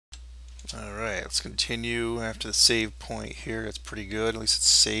Alright, let's continue after the save point here. That's pretty good. At least it's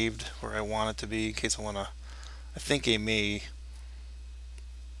saved where I want it to be in case I want to. I think I may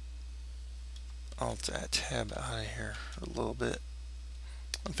Alt tab out of here a little bit.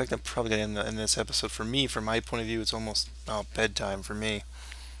 In fact, I'm probably going to end this episode. For me, from my point of view, it's almost bedtime for me.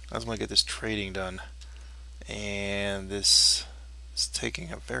 I just want to get this trading done. And this is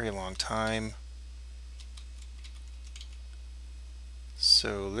taking a very long time.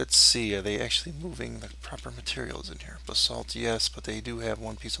 So let's see, are they actually moving the proper materials in here? Basalt, yes, but they do have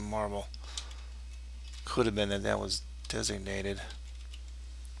one piece of marble. Could have been that that was designated.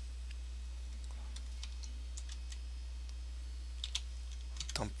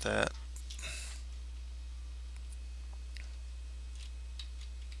 Dump that.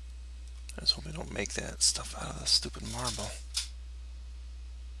 I just hope they don't make that stuff out of the stupid marble.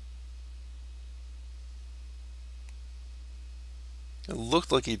 It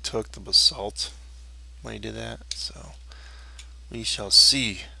looked like he took the basalt when he did that, so we shall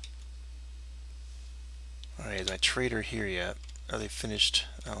see. Alright, is my trader here yet? Are they finished?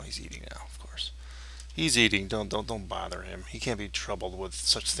 Oh, he's eating now, of course. He's eating. Don't bother him. He can't be troubled with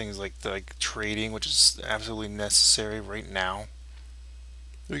such things like trading, which is absolutely necessary right now.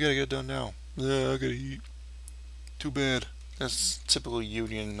 We gotta get it done now. Yeah, I gotta eat. Too bad. That's typical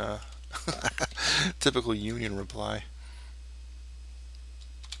union. Typical union reply.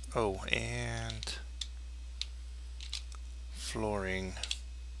 Oh, and flooring.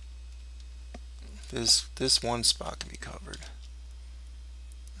 This one spot can be covered.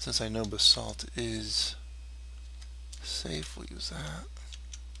 Since I know basalt is safe, we'll use that.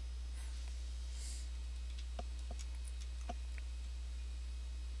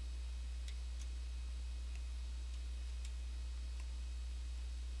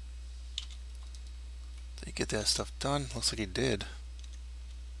 Did he get that stuff done? Looks like he did.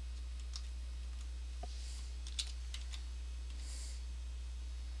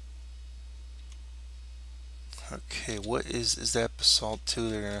 Okay, what is that basalt too?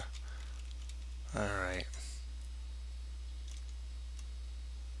 They're gonna. Alright.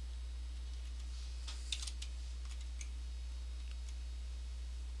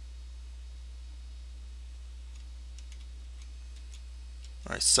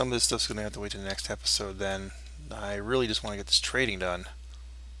 Alright, some of this stuff's gonna have to wait to the next episode then. I really just want to get this trading done.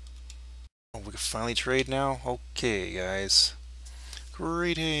 Oh, we can finally trade now? Okay, guys.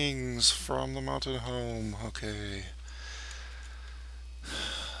 Greetings from the mountain home. Okay.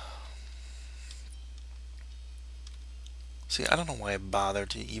 See, I don't know why I bother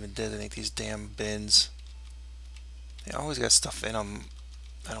to even designate these damn bins. They always got stuff in them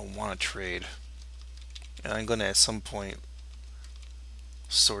I don't want to trade. And I'm gonna at some point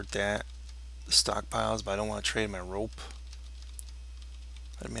sort that, the stockpiles, but I don't want to trade my rope.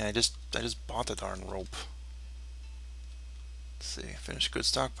 I mean, I just bought the darn rope. Let's see, finished goods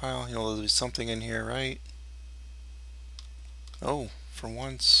stockpile. You know, there'll be something in here, right? Oh, for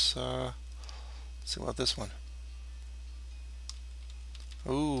once, let's see about this one.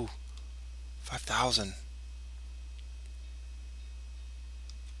 Ooh, 5,000.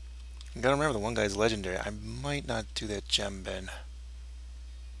 You gotta remember the one guy's legendary. I might not do that gem bin.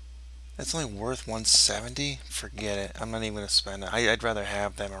 That's only worth 170? Forget it. I'm not even gonna spend it. I'd rather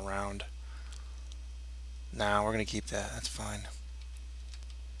have them around. Nah, we're gonna keep that. That's fine.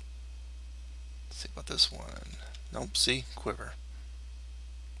 Let's see about this one. Nope, see? Quiver.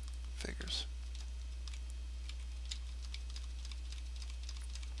 Figures.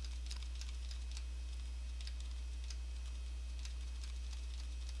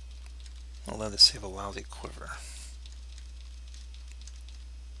 I'll let it save a lousy quiver.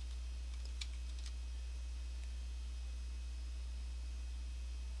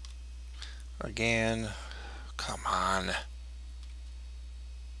 Again, come on.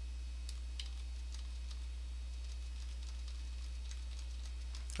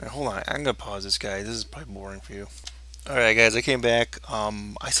 Alright, hold on. I'm gonna pause this, guys. This is probably boring for you. Alright, guys, I came back.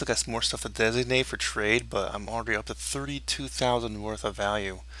 I still got some more stuff to designate for trade, but I'm already up to 32,000 worth of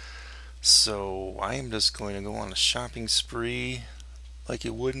value. So I am just going to go on a shopping spree like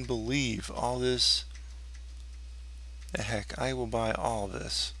you wouldn't believe. All this. The heck, I will buy all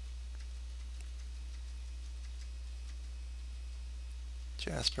this.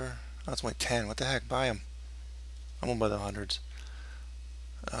 Jasper. Oh, that's only 10. What the heck? Buy them. I'm gonna buy the hundreds.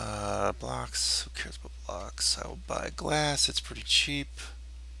 Blocks. Who cares about blocks? I will buy glass. It's pretty cheap.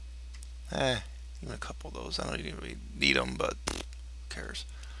 Even a couple of those. I don't even really need them, but who cares?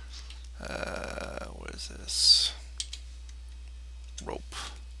 What is this? Rope.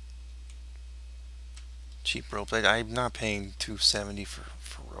 Cheap rope. I'm not paying 270 for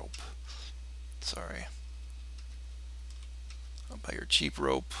for rope. Sorry. I'll buy your cheap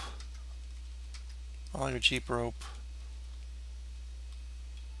rope. All your cheap rope.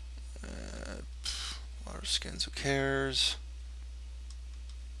 Water skins, who cares?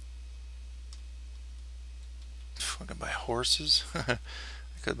 I could buy horses. I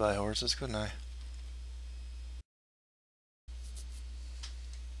could buy horses, couldn't I?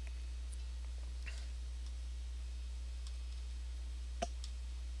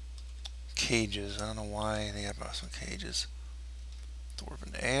 Cages. I don't know why they have some cages.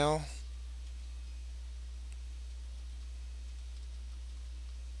 Dwarven ale.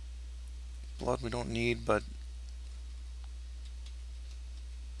 Blood we don't need, but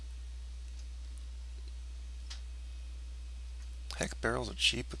heck, barrels are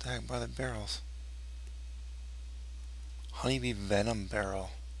cheap. What the heck, buy the barrels? Honeybee venom barrel.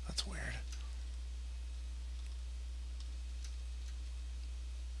 That's weird.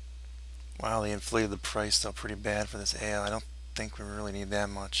 Wow, they inflated the price though pretty bad for this ale. I don't think we really need that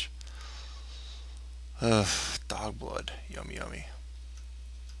much. Ugh, dog blood. Yummy, yummy.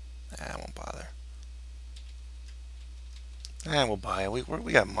 I won't bother. We'll buy it.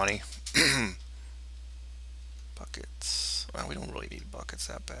 We got money. Buckets. Well, we don't really need buckets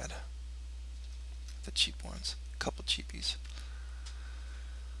that bad. The cheap ones. A couple cheapies.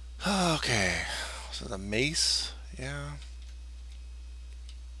 Okay. So the mace. Yeah.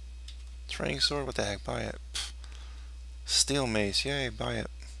 Training sword. What the heck? Buy it. Pfft. Steel mace. Yay, buy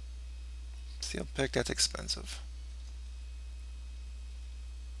it. Steel pick. That's expensive.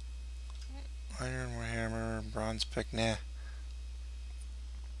 Iron hammer. Bronze pick. Nah.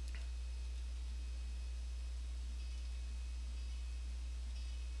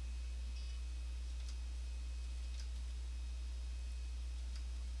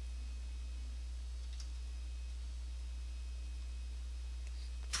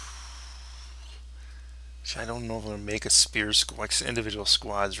 I don't know if I'm going to make a spear like individual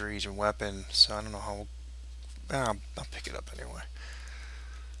squads for each weapon, so I don't know how. I'll pick it up anyway.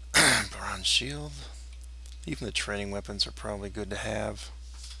 Bronze shield. Even the training weapons are probably good to have.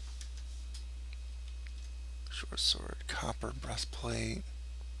 Short sword, copper breastplate.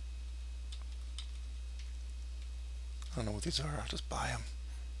 I don't know what these are. I'll just buy them.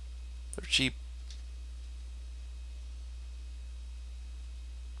 They're cheap.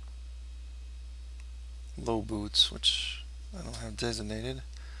 Low boots, which I don't have designated.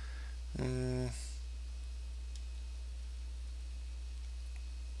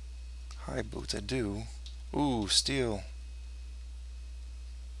 High boots, I do. Ooh, steel.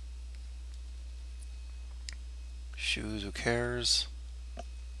 Shoes, who cares?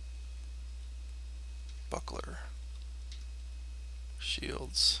 Buckler.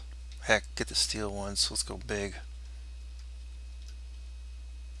 Shields. Heck, get the steel ones. Let's go big.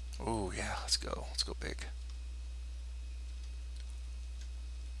 Oh yeah, let's go. Let's go big.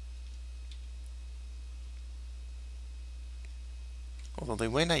 Although they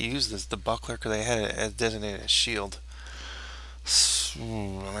might not use the buckler because they had it as designated as shield. So,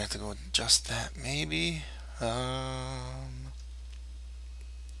 I might have to go with just that maybe.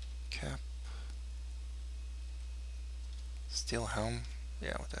 Cap. Steel helm.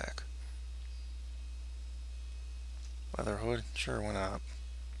 Yeah, what the heck. Leather hood. Sure, why not?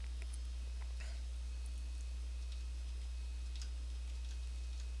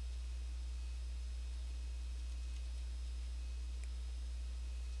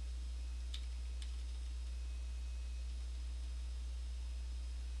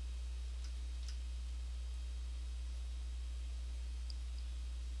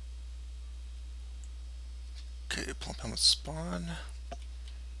 Okay, plump helmet spawn.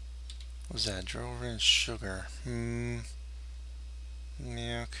 What was that? Drover and sugar.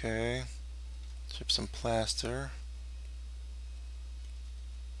 Yeah, okay. Chip some plaster.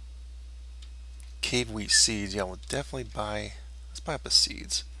 Cave wheat seeds. Yeah, we'll definitely buy. Let's buy up the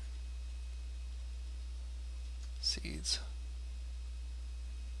seeds. Seeds.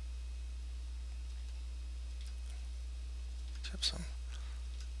 Chip some.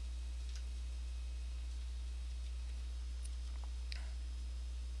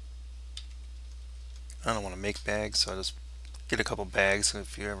 I don't want to make bags, so I just get a couple bags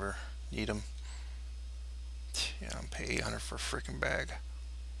if you ever need them. Yeah, I'm paying 800 for a freaking bag.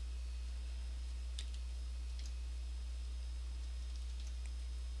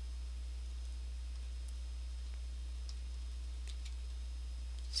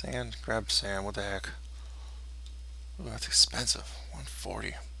 Sand, grab sand. What the heck? Ooh, that's expensive.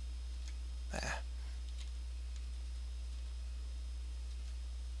 140. Ah.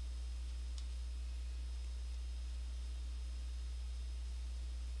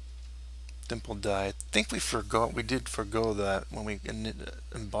 Dimple dye. I think we did forgo that when we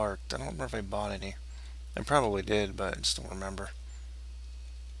embarked. I don't remember if I bought any. I probably did, but I just don't remember.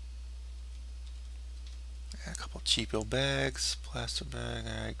 Yeah, a couple cheapo bags, plastic bag.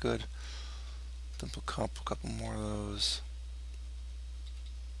 All right, good. Dimple cup, a couple more of those.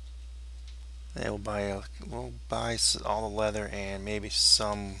 Yeah, we'll buy all the leather and maybe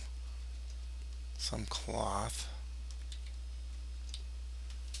some cloth.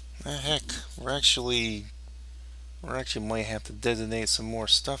 Heck, we actually might have to designate some more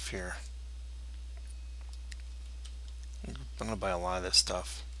stuff here. I'm gonna buy a lot of this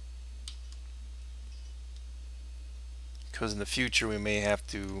stuff because in the future we may have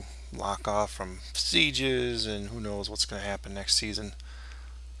to lock off from sieges, and who knows what's gonna happen next season.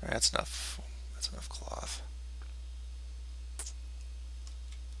 All right, that's enough. That's enough cloth.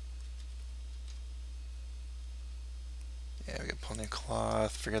 Yeah, we got plenty of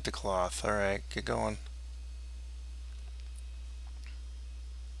cloth. Forget the cloth. All right, get going.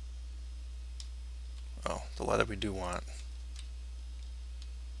 Oh, the leather we do want.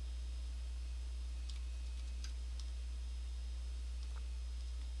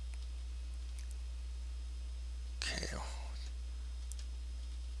 Okay.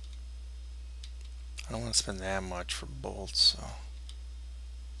 I don't want to spend that much for bolts, so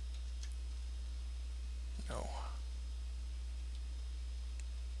no.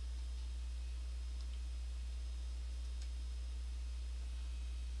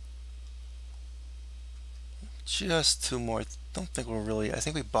 Just two more. I don't think we're really. I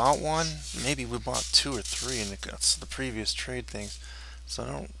think we bought one. Maybe we bought two or three in the previous trade things.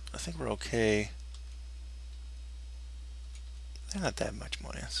 So I think we're okay. They're not that much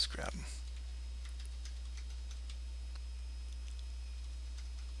money. Let's just grab them.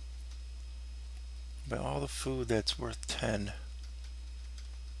 Buy all the food that's worth 10.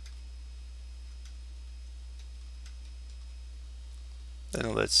 I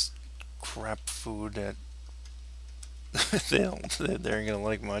know that's crap food that they ain't gonna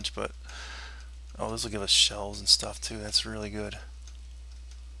like much, but oh, this will give us shells and stuff too. That's really good.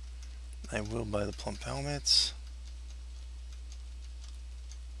 I will buy the plump helmets.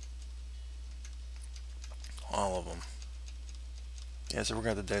 All of them. Yeah, so we're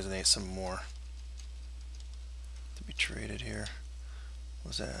going to have to designate some more to be traded here. What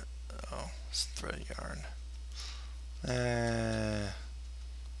was that? Oh, it's thread yarn.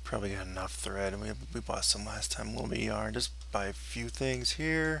 Probably got enough thread. We bought some last time. A little bit of yarn. Just buy a few things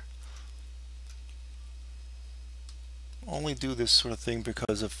here. Only do this sort of thing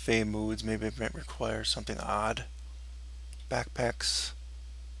because of Fey moods. Maybe it might require something odd. Backpacks.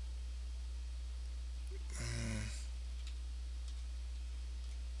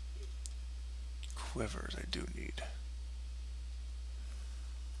 Quivers I do need.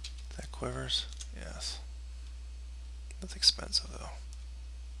 That quivers? Yes. That's expensive though.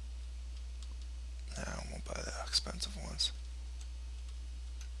 No, I won't buy the expensive ones.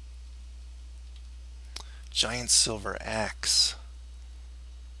 Giant silver axe.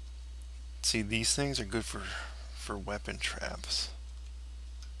 See, these things are good for weapon traps.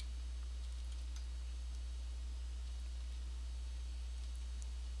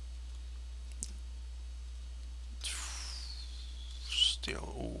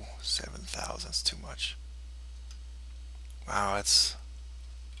 Still, ooh, 7,000 is too much. Wow, that's...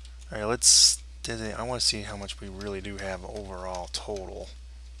 Alright, let's... I want to see how much we really do have overall total.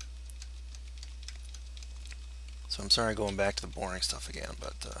 So I'm sorry going back to the boring stuff again,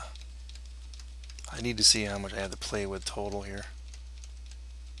 but I need to see how much I have to play with total here.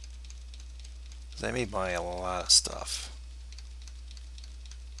 Because I may buy a lot of stuff.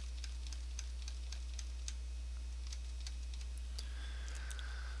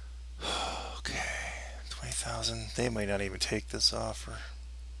 Okay, 20,000. They might not even take this offer.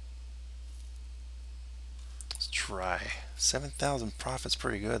 Let's try. 7,000 profit's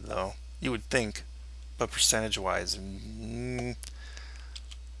pretty good though. You would think, but percentage-wise,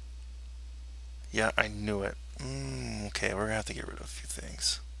 yeah, I knew it. Okay, we're gonna have to get rid of a few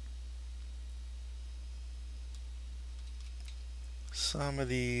things. Some of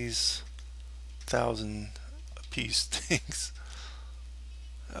these 1,000 a piece things.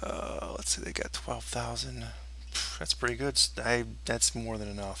 Let's see, they got 12,000. That's pretty good. That's more than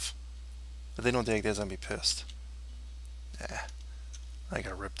enough. But they don't take this, I'd be pissed. Yeah, I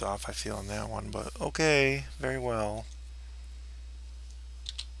got ripped off, I feel, on that one, but okay, very well.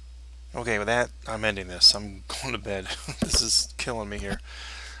 Okay, with that, I'm ending this. I'm going to bed. This is killing me here.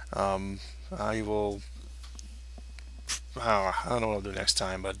 I will... I don't know what I'll do next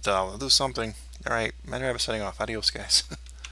time, but I'll do something. Alright, Mandrava signing off. Adios, guys.